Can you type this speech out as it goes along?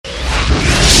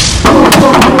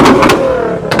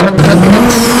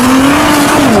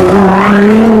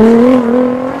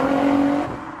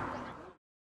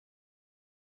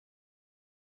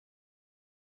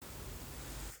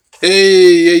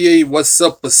Hey, what's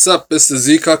up? What's up? This is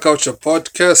Zika Culture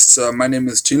Podcast. My name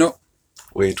is Tino.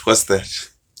 Wait, what's that?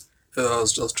 I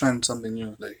was trying something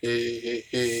new. Like,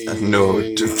 No,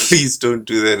 hey. please don't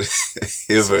do that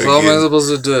ever So how am I again.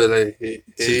 supposed to do it? Like,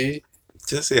 Just, hey.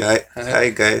 just say hi. Hi. Hi,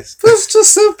 guys. That's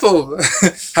just simple.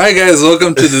 Hi, guys.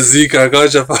 Welcome to the Zika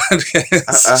Culture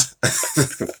Podcast.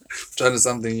 Trying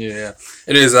something new, yeah.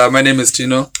 Anyways, my name is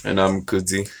Tino. And I'm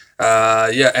Kudzi.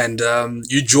 And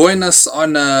you join us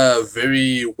on a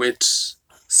very wet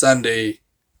Sunday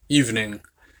evening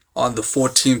on the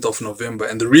 14th of November.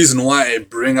 And the reason why I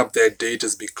bring up that date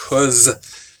is because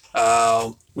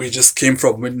we just came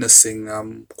from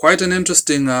witnessing quite an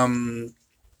interesting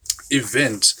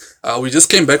event. We just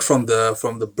came back from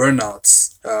the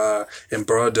burnouts in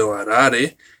Barra del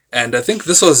Harare. And I think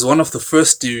this was one of the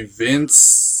first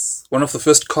events, one of the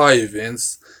first car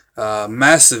events,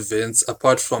 mass events,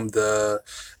 apart from the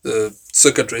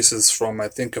circuit races from I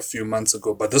think a few months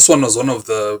ago. But this one was one of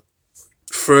the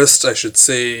first, I should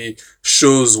say,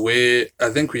 shows where I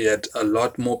think we had a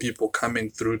lot more people coming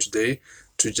through today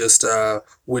to just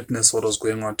witness what was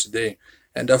going on today.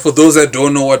 And for those that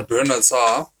don't know what burnouts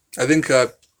are, I think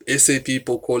SA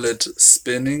people call it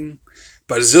spinning,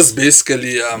 but it's just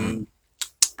basically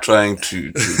Trying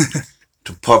to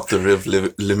pop the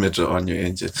limiter on your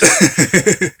engine.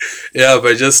 yeah,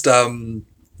 but just I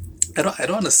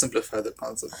don't want to simplify the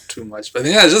concept too much, but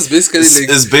yeah, just basically like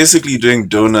It's basically doing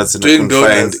donuts in a doing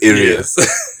confined donuts. area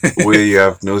Yes. where you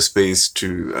have no space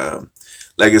to,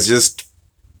 it's just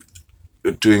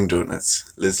doing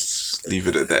donuts. Let's leave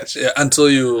it at that. Yeah, until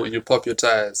you pop your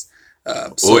tires.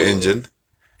 Or engine.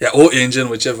 Yeah, or engine,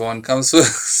 whichever one comes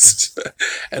first.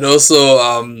 And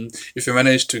also, if you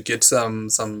manage to get some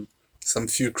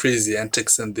few crazy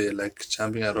antics in there, like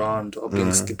jumping around,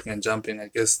 hopping, skipping, and jumping, I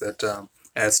guess that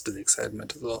adds to the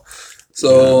excitement as well.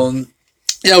 So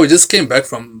yeah, we just came back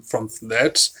from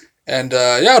that, and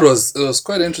yeah, it was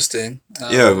quite interesting.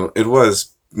 Yeah, it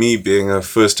was me being a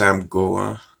first time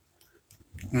goer.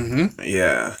 Mm-hmm.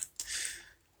 Yeah.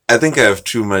 I think I have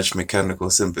too much mechanical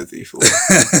sympathy for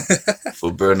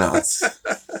burnouts.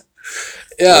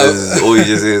 Yeah, Because all you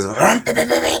just say is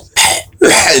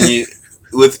and you,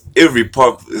 with every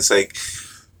pop, it's like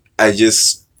I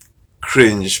just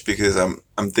cringe because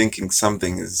I'm thinking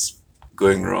something is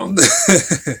going wrong.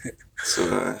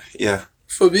 So yeah.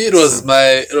 for me, it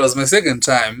So was my second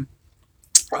time.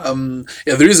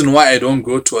 Yeah, the reason why I don't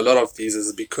go to a lot of these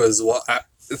is because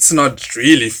it's not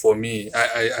really for me.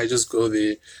 I just go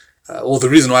there. Well, the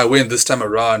reason why I went this time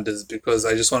around is because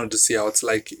I just wanted to see how it's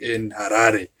like in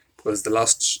Harare. Because the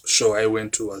last show I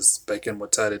went to was back in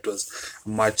Motare. It was a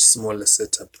much smaller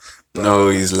setup. no,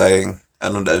 he's lying. I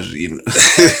know that you know.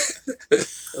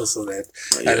 Also that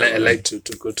I Yeah, like to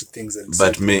go to things and see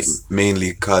but things.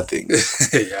 mainly car things.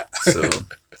 Yeah. So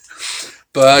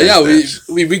But there's yeah,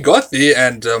 that. we got there,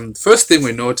 and first thing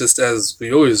we noticed, as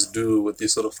we always do with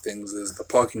these sort of things, is the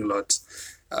parking lot.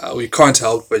 We can't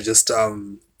help but just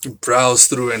browse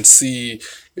through and see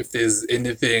if there's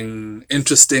anything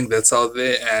interesting that's out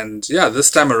there. And yeah, this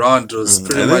time around it was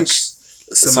pretty I think much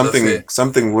a similar fare.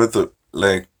 something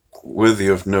worthy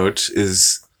of note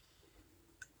is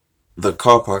the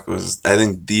car park was, I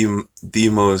think, the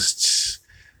most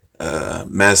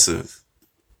massive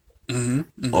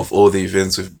Mm-hmm, of all the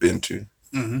events we've been to.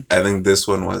 mm-hmm. I think this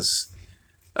one was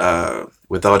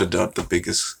without a doubt the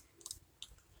biggest.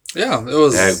 Yeah,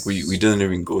 it We didn't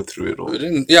even go through it we all.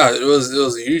 didn't. Yeah, it was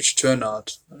a huge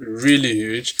turnout, really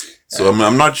huge. So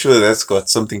I'm not sure that's got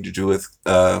something to do with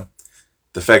the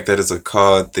fact that it's a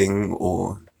car thing,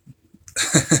 or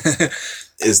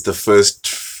is the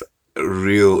first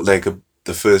real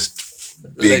the first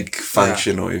big Like, yeah.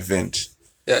 function or event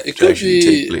Yeah, it to could actually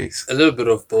take be place. a little bit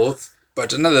of both.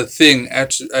 But another thing,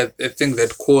 actually, I think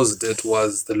that caused it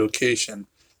was the location,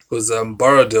 because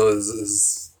Borrowdale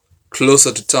is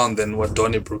closer to town than what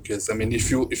Donnybrook is. I mean,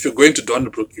 if you're going to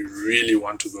Donnybrook, you really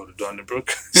want to go to Donnybrook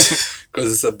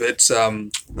because it's a bit Yeah,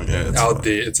 it's out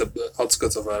there. It's a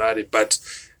outskirts of Harare, but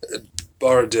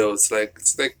Borrowdale is like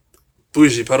it's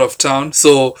bougie part of town.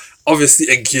 So obviously,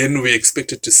 again, we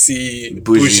expected to see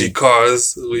bougie Bougie.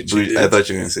 cars, which we I did. thought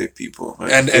you were gonna say people.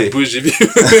 Like, And hey, bougie people.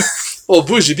 Well,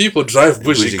 bougie people drive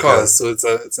bougie bougie cars, cars.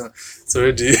 so it's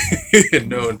already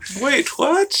known. Wait,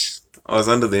 what? I was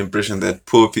under the impression that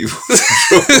poor people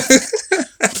drove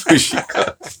bougie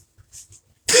cars.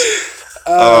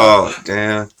 Oh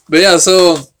damn! But yeah,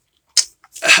 so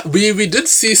we did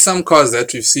see some cars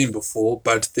that we've seen before,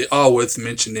 but they are worth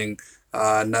mentioning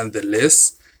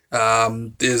nonetheless.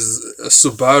 There's a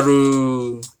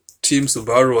Subaru. Team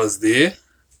Subaru was there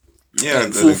Yeah,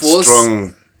 in full like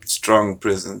force. strong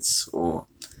presence or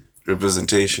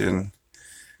representation.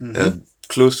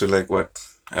 Close to like what?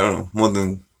 I don't know, more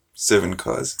than 7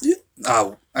 cars.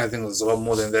 I think it was a lot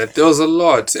more than that. There was a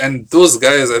lot, and those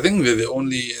guys, I think they're the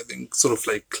only, I think, sort of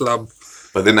like club.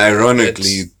 But then,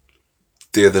 ironically,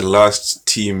 they're the last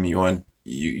team you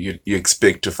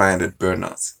expect to find at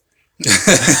burnouts.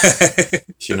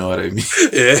 You know what I mean?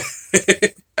 Yeah.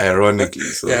 Ironically,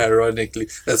 so. Yeah, ironically,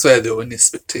 that's why they're only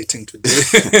spectating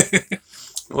today.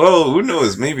 Well, who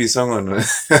knows? Maybe someone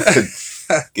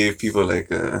gave people like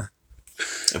a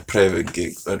private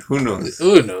gig, but who knows?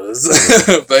 Who knows?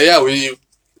 But yeah,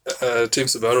 Team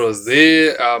Subaru was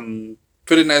there.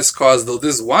 Pretty nice cars though.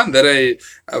 There's one that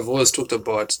I've always talked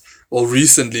about, or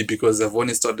recently, because I've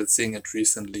only started seeing it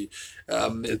recently.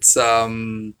 It's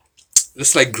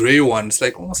this like gray one. It's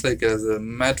like almost like a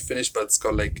matte finish, but it's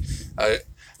got like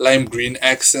lime green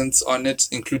accents on it,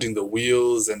 including the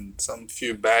wheels and some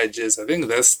few badges. I think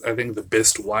the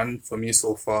best one for me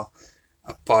so far.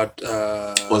 Apart,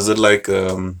 was it like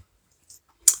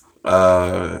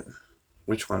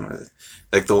which one was it?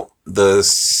 Like the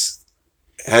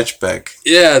hatchback.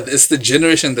 Yeah, it's the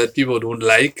generation that people don't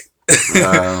like.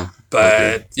 But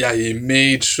okay. yeah, he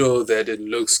made sure that it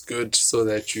looks good so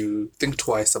that you think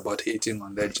twice about hating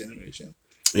on that generation.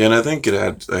 Yeah, and I think it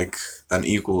had like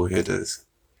unequal headers.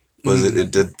 Was it?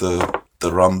 It did the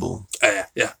rumble.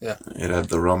 Yeah. It had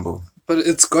the rumble. But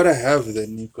it's gotta have the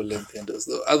equal length headers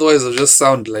though. Otherwise, it'll just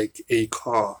sound like a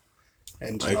car,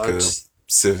 and Like not a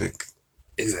Civic.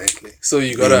 exactly. So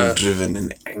you Being gotta. driven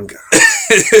in anger.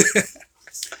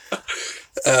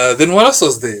 Then what else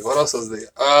was there?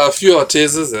 A few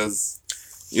Artezas as.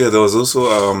 Yeah, there was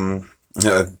also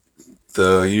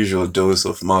the usual dose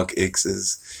of Mark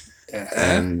X's,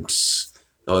 and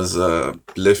there was a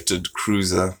lifted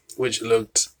cruiser, which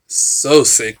looked so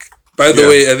sick. By the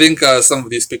way, I think some of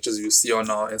these pictures you see on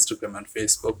our Instagram and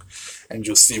Facebook, and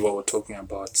you'll see what we're talking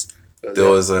about. There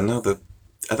was another.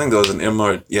 I think there was an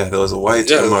MR. Yeah, there was a white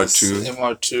MR2.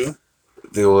 MR2.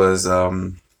 There was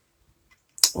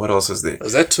what else was there?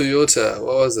 Was that Toyota?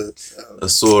 What was it? A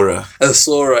Sora. A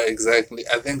Sora, exactly.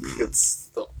 I think it's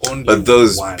the only. But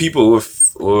those one. people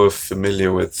were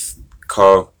familiar with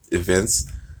car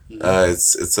events.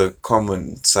 It's a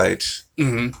common sight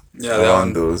Yeah,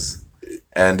 around those,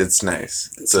 and it's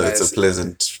nice. It's nice. a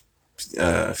pleasant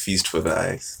feast for the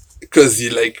eyes. Because he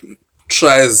like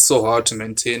tries so hard to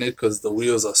maintain it because the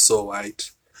wheels are so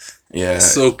white, Yeah,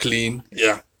 so clean.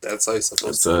 Yeah, that's how it's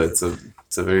supposed to be.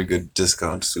 it's a very good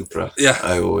discount Supra. Yeah.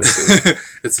 I always say.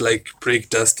 It's like brake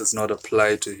dust does not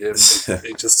apply to him.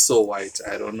 It's just so white.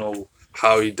 I don't know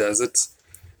how he does it.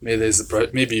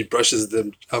 Maybe he brushes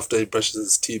them after he brushes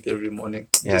his teeth every morning.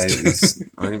 Yeah,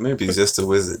 maybe he's just a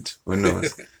wizard. Who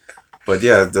knows? But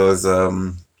yeah, there was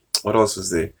what else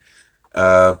was there?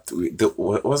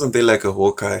 Wasn't there like a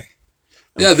Hawkeye?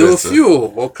 Yeah, there were a few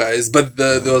Hawkeyes, but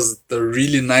there was the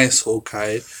really nice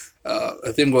Hawkeye.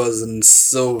 I think it was in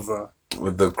silver.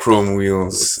 With the chrome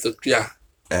wheels. Yeah.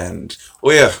 And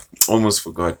almost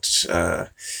forgot.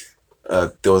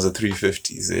 There was a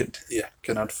 350Z. Yeah,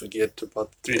 cannot forget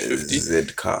about the 350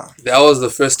 Z car. That was the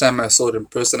first time I saw it in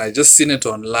person. I just seen it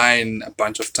online a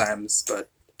bunch of times, but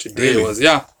today Really? it was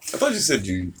I thought you said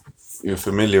you're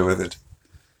familiar with it.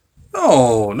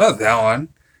 No, not that one,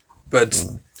 but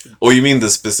Oh, you mean the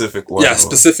specific one? yeah,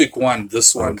 specific one.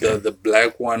 This one, Okay. the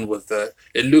black one with the.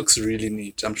 It looks really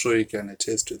neat. I'm sure you can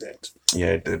attest to that.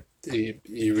 Yeah, it did.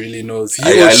 He really knows.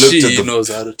 I looked at She the- knows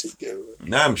how to take care of it.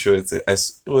 Nah, I'm sure it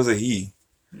was a he.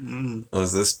 It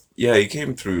was this? Yeah, he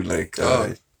came through like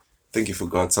I think he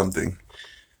forgot something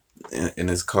in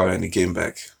his car and he came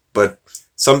back. But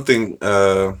something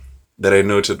that I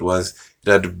noted was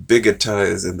it had bigger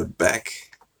tires in the back,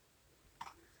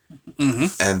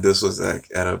 and this was like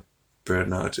at a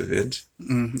burnout event.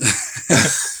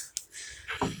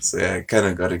 So yeah, I kind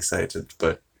of got excited,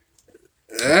 but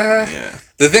yeah.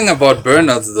 The thing about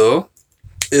burnouts though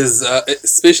is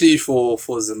especially for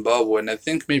Zimbabwe and I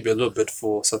think maybe a little bit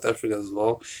for South Africa as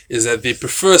well, is that they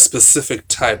prefer a specific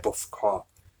type of car,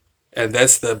 and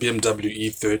that's the BMW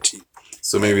E30.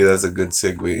 So maybe that's a good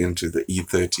segue into the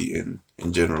E30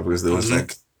 in general, because there was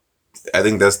like, I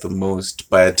think that's the most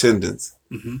by attendance.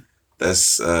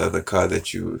 That's the car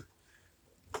that you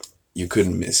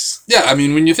couldn't miss. Yeah, I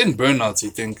mean when you think burnouts,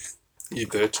 you think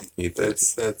E30.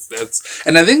 E30. That's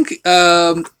and I think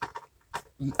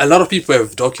a lot of people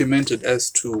have documented as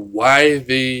to why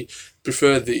they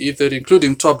prefer the E30,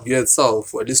 including Top Gear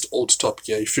itself, or at least old Top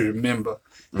Gear, if you remember.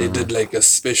 They did like a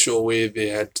special where they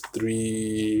had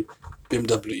 3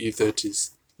 BMW E30s,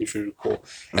 if you recall.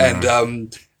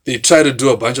 And they try to do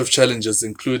a bunch of challenges,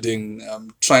 including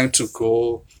trying to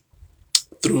go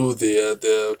through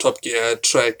the Top Gear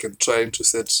track and trying to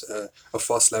set a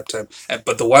fast lap time.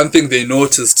 But the one thing they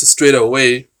noticed straight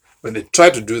away when they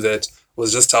tried to do that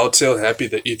was just how tail happy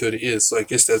the E30 is. So I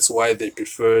guess that's why they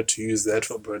prefer to use that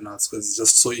for burnouts, because it's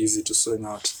just so easy to swing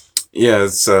out. Yeah,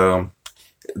 it's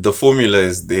the formula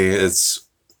is there. It's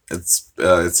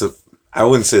a I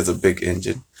wouldn't say it's a big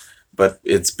engine, but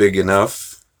it's big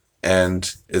enough and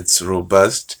it's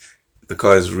robust. The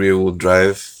car is rear wheel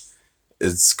drive.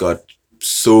 It's got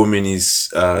so many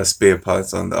spare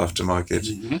parts on the aftermarket.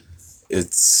 Mm-hmm.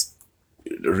 It's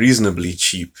reasonably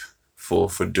cheap for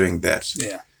doing that.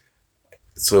 Yeah.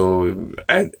 So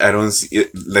I don't see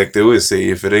it, like they always say,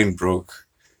 if it ain't broke,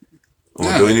 or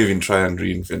Yeah. don't even try and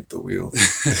reinvent the wheel.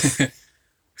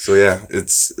 So yeah,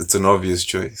 it's an obvious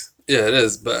choice. Yeah, it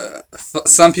is. But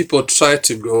some people try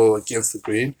to go against the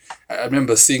grain. I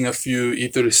remember seeing a few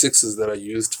E36s that are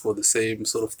used for the same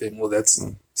sort of thing. Well, that's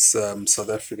some South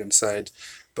African side.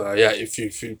 But yeah, if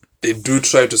you they do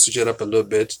try to switch it up a little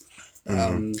bit.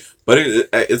 But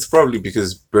it's probably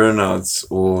because burnouts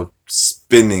or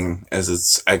spinning, as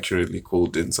it's accurately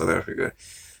called in South Africa,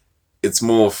 it's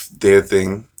more of their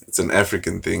thing. It's an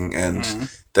African thing, and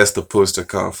that's the poster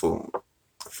car for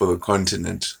the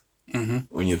continent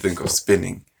when you think of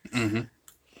spinning.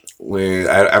 Where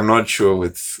I'm not sure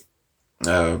with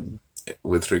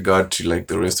regard to like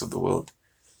the rest of the world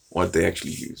what they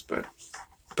actually use,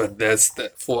 But that's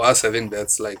for us. I think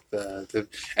that's like the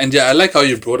and yeah, I like how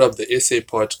you brought up the SA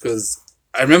part, because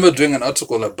I remember doing an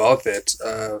article about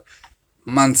that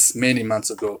many months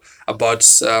ago about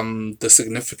the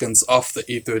significance of the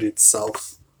E30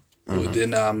 itself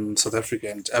within South Africa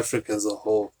and Africa as a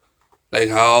whole. Like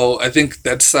how I think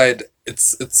that side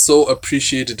it's so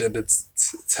appreciated and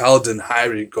it's held in high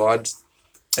regard.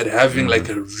 And having like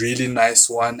a really nice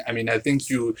one, I mean, I think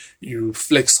you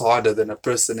flex harder than a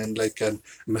person in like a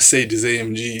Mercedes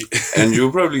AMG. and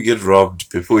you'll probably get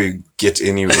robbed before you get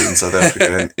anywhere in South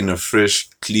Africa. And in a fresh,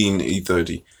 clean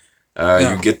E30,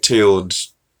 Yeah. you get tailed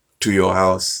to your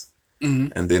house,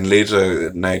 Mhm. and then later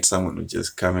at night, someone will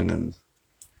just come in and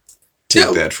take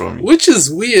Yeah, that from you. Which is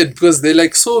weird because they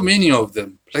like so many of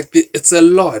them. Like it's a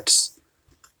lot.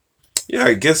 Yeah,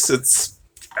 I guess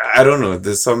I don't know,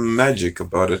 there's some magic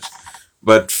about it.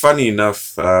 But funny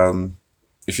enough,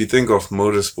 if you think of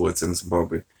motorsports in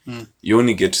Zimbabwe, you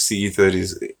only get to see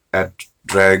E30s at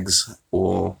drags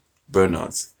or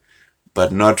burnouts,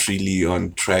 but not really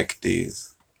on track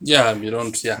days. Yeah, you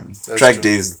don't. Yeah, that's Track true.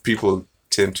 days, people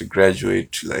tend to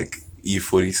graduate to like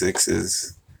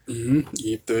E46s.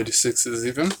 E36s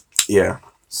even. Yeah,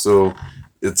 so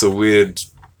it's a weird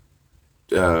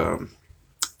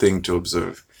thing to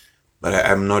observe. But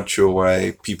I'm not sure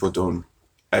why people don't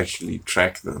actually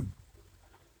track them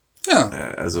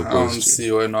Yeah, as I don't opposed to.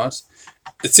 see why not.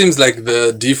 It seems like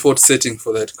the default setting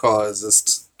for that car is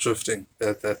just drifting.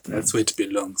 That's where it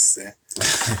belongs. Yeah.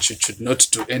 It should not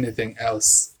do anything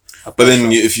else. But apart then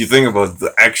from- if you think about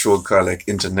the actual car, like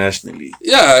internationally,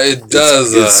 yeah, it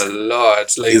does it's- a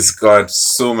lot. Like it's got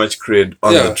so much cred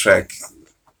on Yeah. the track,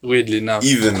 weirdly enough.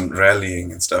 even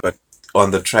rallying and stuff. But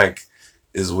on the track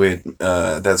is where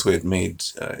that's where it made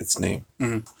its name.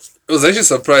 It was actually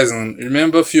surprising.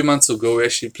 Remember a few months ago we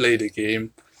actually played a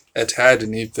game that had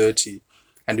an E30,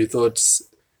 and we thought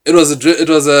it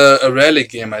was a rally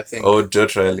game, I think. Oh,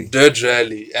 dirt rally. Dirt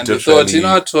rally, and we Dirt thought, you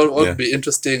rally, know what would yeah. be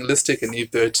interesting? Let's take an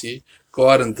E30, go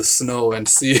out in the snow, and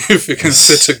see if we can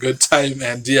set a good time.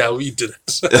 And yeah, we did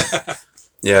it.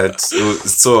 Yeah, it's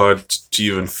so hard to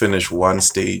even finish one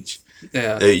stage.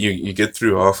 Yeah, You get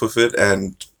through half of it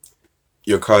and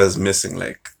your car is missing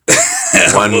like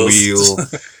one Almost. wheel.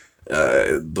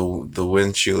 The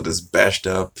windshield is bashed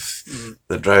up.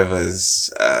 The driver is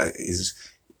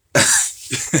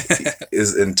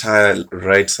his entire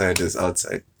right side is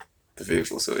outside the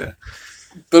vehicle. So yeah,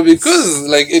 but because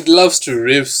like it loves to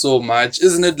rev so much,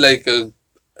 isn't it like a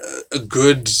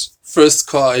good first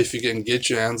car if you can get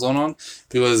your hands on?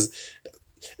 Because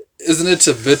isn't it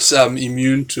a bit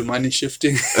immune to money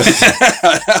shifting?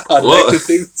 I'd like Well- to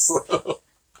think so.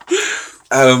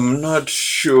 I'm not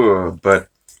sure, but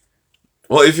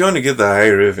well, if you want to get the high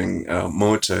revving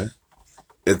motor,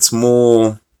 it's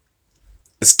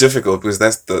difficult because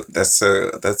that's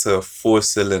a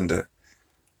 4-cylinder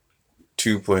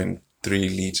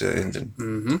 2.3 liter engine.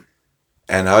 Mm-hmm.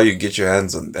 And how you get your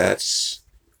hands on that,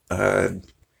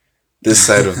 this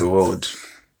side of the world,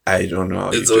 I don't know how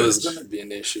It's you do always it. gonna be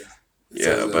an issue. It's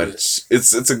Yeah, always but gonna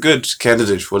it's a good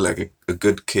candidate for like a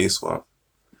good case swap.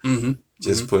 be- Mhm.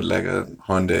 Just put like a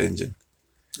Honda engine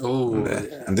Oh, on there,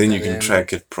 yeah. and then you And can then-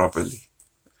 track it properly.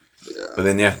 Yeah. But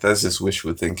then yeah, that's just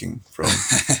wishful thinking from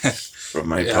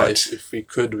my Yeah, part. if we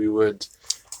could, we would.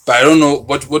 but I don't know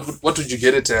what would you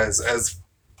get it as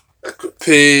a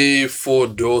coupe,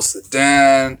 four-door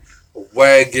sedan, a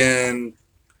wagon,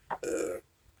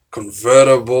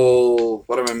 convertible.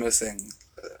 What am I missing?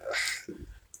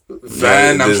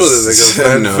 Van. No, I'm sure there's like a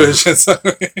van no. version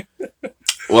somewhere.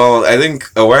 Well, I think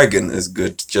a wagon is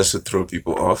good just to throw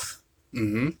people off,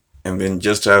 Mm-hmm. and then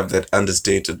just to have that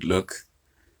understated look.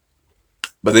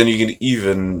 But then you can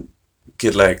even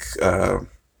get like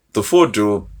the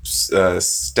four-door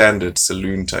standard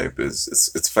saloon type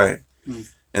it's fine,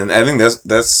 and I think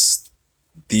that's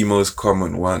the most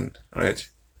common one, right?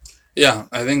 Yeah,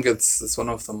 I think it's one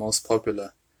of the most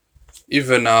popular.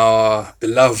 Even our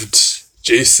beloved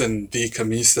Jason D.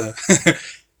 Camisa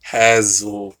has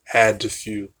or had a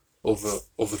few over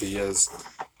the years.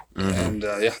 And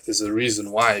yeah, there's a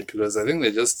reason why, because I think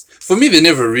for me, they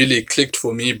never really clicked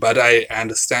for me, but I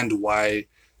understand why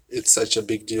it's such a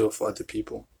big deal for other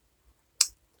people.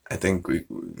 I think we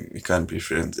can't be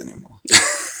friends anymore.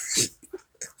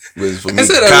 Because for I me,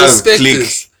 said I cars respect click.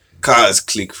 it. Cars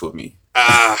click for me.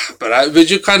 But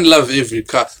you can't love every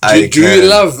car. I Do you can.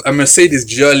 love a Mercedes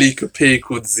GLE Coupe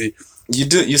Kudzi?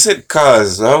 You said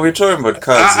cars. We're talking about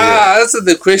cars here. That's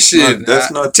the question. No,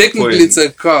 that's not the Technically, point. it's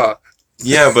a car.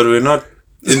 Yeah, but we're not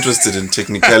interested in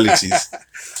technicalities.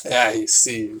 Yeah, I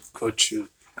see. Caught you.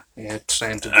 Yeah,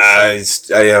 trying to.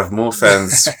 I have more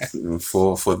fans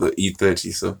for the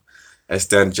E30, so I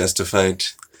stand justified.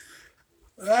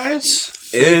 Right.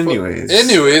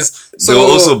 Anyways, So there were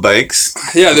also bikes.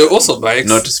 yeah, there were also bikes.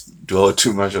 Not to dwell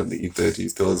too much on the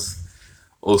E30s. There was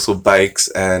also bikes,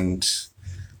 and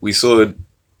we saw.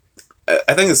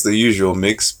 I think it's the usual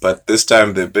mix, but this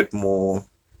time they're a bit more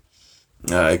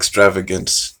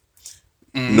extravagant.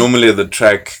 Normally at the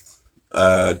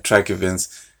track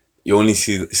events, you only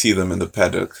see them in the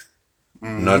paddock,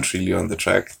 not really on the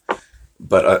track.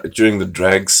 But during the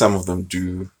drag, some of them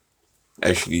do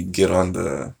actually get on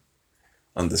the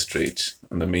straight,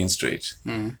 on the main straight.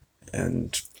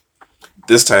 And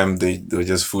this time they were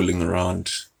just fooling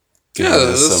around, giving Yeah,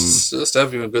 us just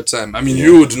having a good time. I mean,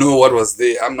 you would know what was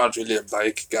there. I'm not really a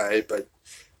bike guy, but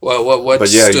what But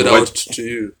yeah, stood what- out to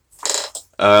you?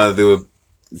 They were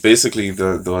basically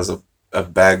there was a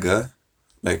bagger,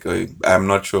 like I'm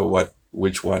not sure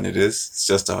which one it is. It's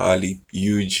just a Harley,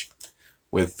 huge,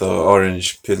 with the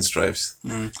orange pinstripes.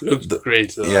 Looked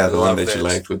great. Though. Yeah, I the one love that you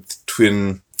liked, with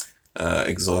twin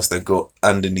exhausts that go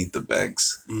underneath the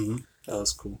bags, That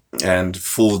was cool. and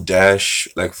full dash,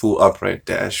 like full upright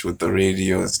dash with the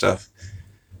radio and stuff.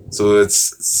 So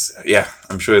it's yeah,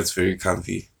 I'm sure it's very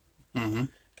comfy.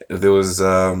 There was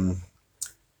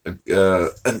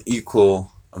an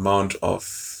equal amount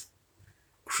of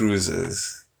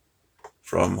cruisers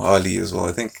from Harley as well.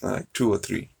 I think like 2 or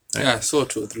 3. Right? Yeah, I saw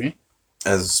 2 or 3.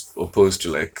 As opposed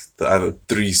to like the other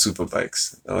 3 super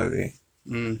bikes that were there.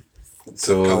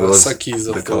 So Kawasaki's there was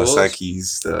of the the world.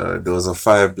 Kawasaki's. There was a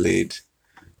Fireblade,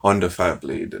 Honda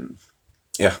Fireblade, and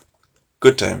yeah,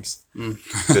 good times.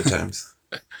 Good times.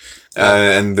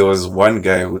 And there was one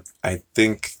guy who I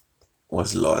think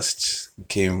was lost.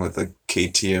 Came with a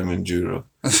KTM Enduro.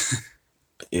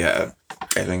 Yeah,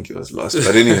 I think he was lost.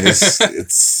 But anyways,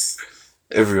 it's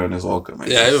everyone is welcome. I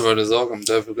Yeah, guess. everyone is welcome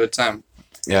to have a good time.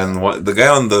 Yeah, and the guy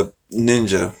on the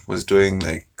Ninja was doing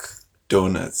like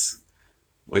donuts,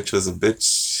 which was a bit,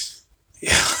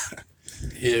 yeah,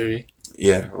 Eerie,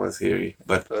 yeah, it was hairy,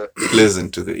 but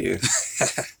pleasant to the ear.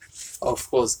 of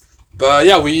course. But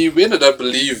yeah, we ended up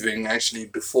leaving actually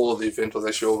before the event was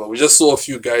actually over. We just saw a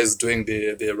few guys doing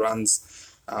their runs.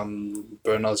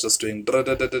 Burnouts just doing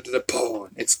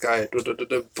next guy,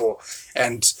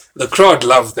 and the crowd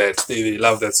loved that. They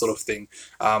love that sort of thing.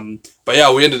 But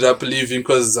yeah, we ended up leaving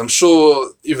because I'm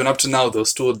sure even up to now they were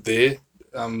still there.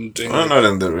 Doing Well, not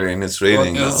in the rain. It's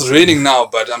raining now. It's raining now,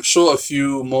 but I'm sure a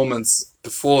few moments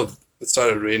before it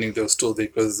started raining, they were still there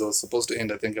because it was supposed to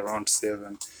end, I think, around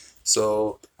 7.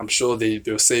 So I'm sure they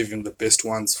were saving the best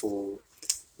ones for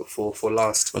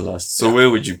last. For last. So where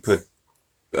would you put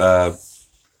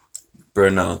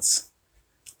burnouts,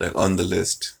 like on the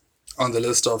list? On the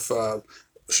list of,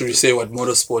 should we say what,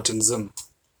 motorsport and Zim?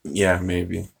 Yeah,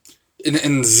 maybe.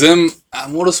 In Zim,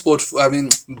 motorsport, I mean,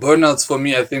 burnouts for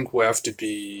me, I think will have to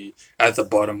be at the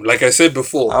bottom. Like I said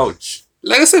before, Ouch.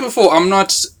 I'm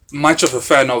not much of a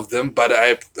fan of them, but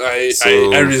I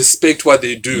respect what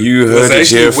they do. You because heard I it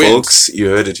here, actually went. folks. You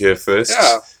heard it here first.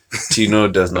 Yeah. Tino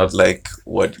does not like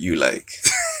what you like.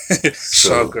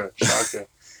 Shocker.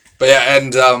 But yeah,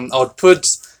 and I would put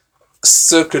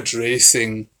circuit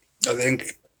racing, I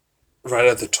think, right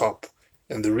at the top.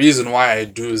 And the reason why I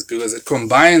do is because it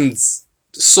combines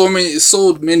so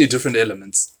many different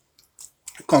elements.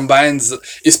 combines,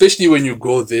 especially when you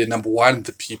go there, number one,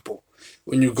 the people.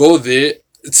 When you go there,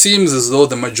 it seems as though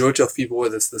the majority of people,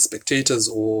 whether it's the spectators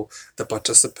or the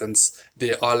participants,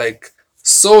 they are like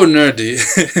so nerdy,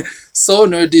 so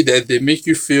nerdy that they make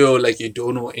you feel like you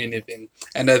don't know anything.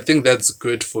 And I think that's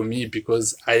good for me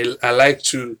because I like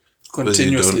to Because you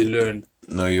continuously don't. learn.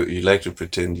 No, you like to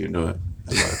pretend you know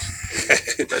a lot.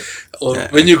 But Or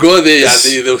yeah. when you go there,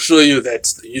 yeah, they'll show you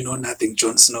that you know nothing,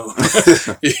 Jon Snow.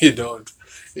 You don't.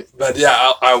 But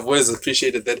yeah, I've always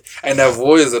appreciated that, and I've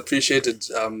always appreciated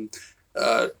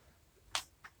uh,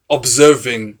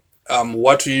 observing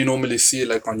what we normally see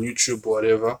like on YouTube or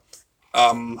whatever.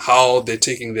 How they're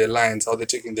taking their lines, how they're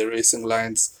taking their racing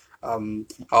lines,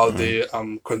 how they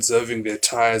conserving their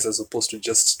tires as opposed to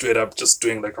just straight up just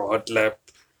doing like a hot lap.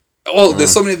 Oh,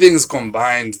 there's so many things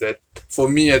combined that for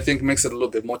me I think makes it a little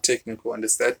bit more technical, and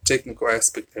it's that technical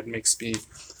aspect that makes me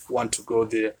want to go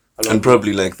there a lot And more.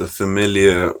 probably like the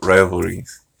familiar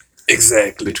rivalries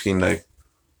Exactly. between like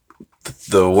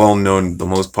the well-known, the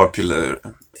most popular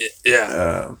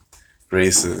Yeah.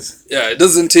 races. Yeah, it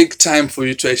doesn't take time for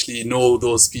you to actually know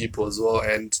those people as well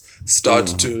and start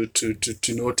to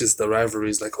notice the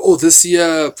rivalries. Like, oh, this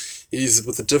year he's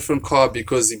with a different car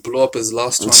because he blew up his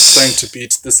last one trying to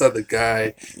beat this other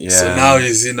guy. So Yeah. now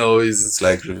he's, he's It's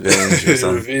like revenge or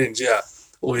something. revenge, yeah.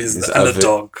 Or he's He's the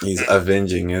underdog. He's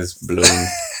avenging his blown.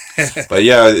 But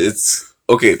yeah, it's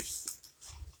okay.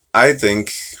 I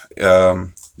think,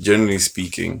 generally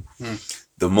speaking,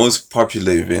 the most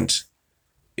popular event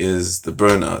is the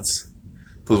burnouts.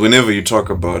 Because whenever you talk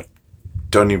about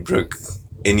Donnybrook,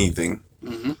 anything,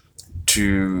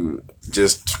 to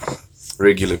just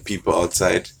regular people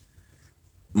outside,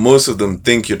 most of them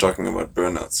think you're talking about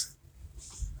burnouts.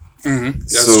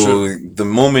 That's So true. the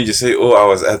moment you say, "Oh, I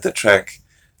was at the track,"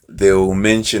 they will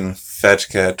mention Fat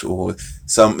Cat or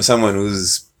someone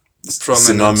who's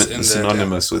Prominent in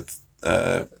synonymous with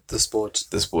the sport.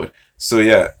 the sport. So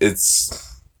yeah,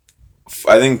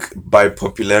 I think by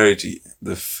popularity,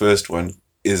 the first one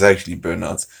is actually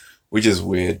burnouts, which is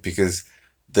weird because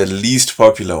the least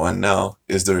popular one now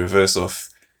is the reverse of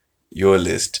your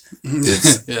list.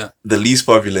 It's Yeah, the least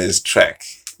popular is track,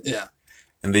 yeah.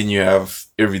 and then you have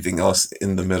everything else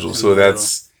in the middle. In So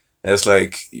the that's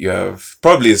like you have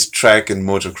probably it's track and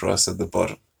motocross at the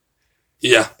bottom.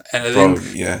 Yeah, and I Probably,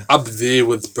 think yeah. up there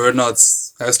with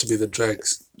burnouts has to be the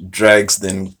drags. Drags,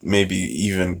 then maybe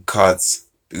even karts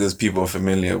because people are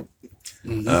familiar.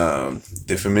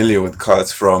 They're familiar with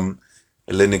karts from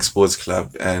Lennox Sports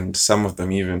Club and some of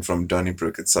them even from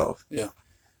Donnybrook itself. Yeah.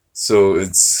 So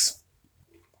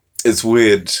it's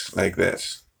weird like that.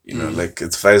 Like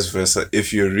it's vice versa.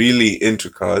 If you're really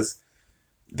into cars,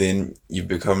 then you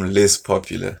become less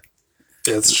popular.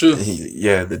 That's true.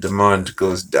 Yeah, the demand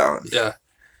goes down. Yeah.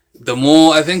 The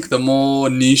more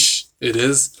niche it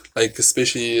is, like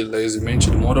especially like as you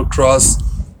mentioned, motocross,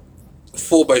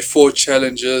 4x4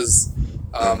 challenges,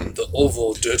 the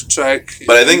oval dirt track.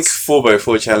 But I think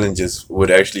 4x4 challenges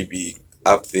would actually be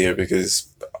up there because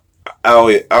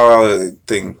our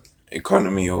thing,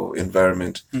 economy or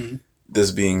environment,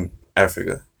 this being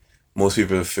Africa, most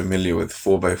people are familiar with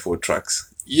 4x4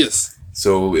 trucks. Yes.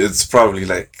 So it's probably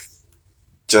like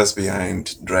just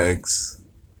behind drags.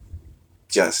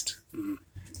 Just.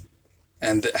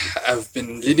 And I've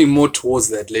been leaning more towards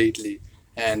that lately,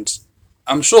 and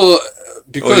I'm sure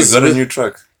because Oh, you got a new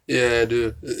truck. yeah, I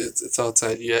do. It's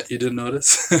outside. Yeah, you didn't notice.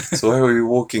 So why were you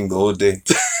walking the whole day?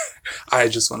 I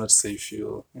just wanted to save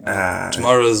fuel. Ah.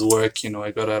 Tomorrow's work,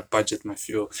 I gotta budget my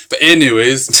fuel. But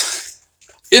anyways,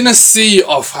 in a sea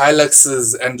of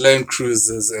Hiluxes and Land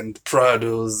Cruisers and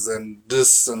Prados and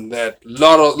this and that,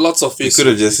 lots of You could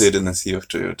have just SUVs. said in a sea of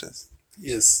Toyotas.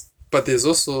 Yes, but there's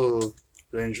also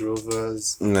Range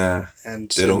Rovers Nah,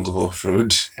 and they don't go off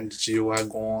road. and G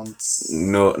wagons.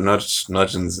 No, not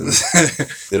in Zim.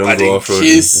 They don't But go in off road.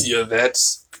 case you're that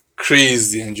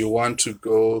crazy and you want to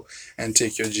go and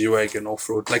take your G wagon off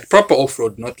road, like proper off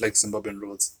road, not like Zimbabwean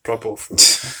roads, proper off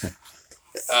road.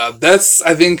 That's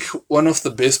I think one of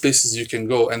the best places you can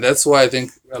go, and that's why I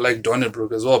think I like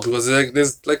Donnybrook as well because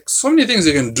there's like so many things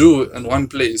you can do in one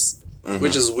place,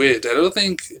 which is weird. I don't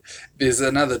think there's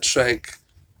another track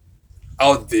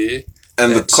out there.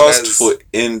 And the that cost has- for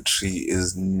entry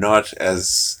is not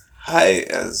as high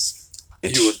as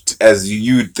You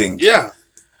you'd think. Yeah,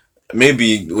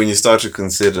 Maybe when you start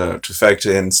to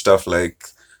factor in stuff like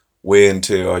wear and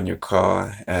tear on your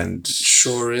car and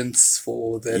insurance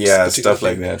for that. yeah, particular stuff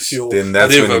like thing, that. fuel, Then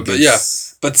that's whatever, when it but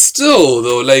gets. But still,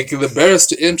 though, like the barriers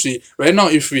to entry right now,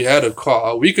 if we had a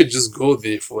car, we could just go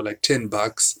there for like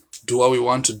 $10 do what we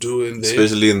want to do in there.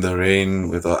 Especially in the rain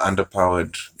with our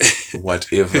underpowered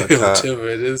whatever car. Whatever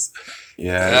it is.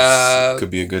 Yeah, it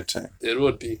could be a good time. It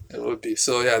would be.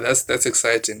 So yeah, that's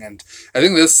exciting, and I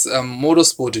think that's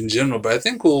motorsport in general. But I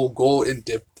think we'll go in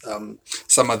depth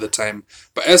some other time.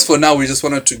 But as for now, we just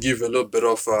wanted to give a little bit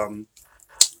of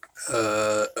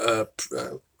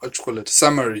what you call it,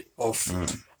 summary of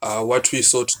what we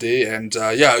saw today, and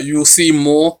yeah, you'll see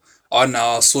more on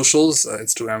our socials,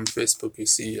 Instagram, Facebook. You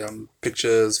see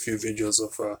pictures, few videos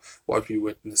of what we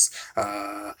witnessed.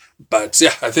 But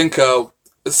yeah, I think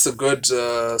it's a good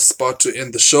spot to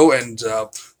end the show, and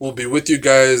we'll be with you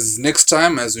guys next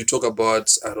time as we talk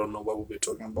about, I don't know what we'll be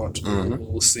talking about.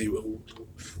 We'll see.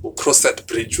 We'll cross that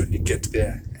bridge when you get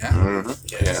there. Yeah.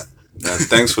 Yes. Yeah.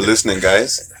 Thanks for listening,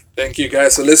 guys. Thank you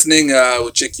guys for listening.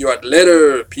 We'll check you out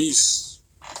later. Peace.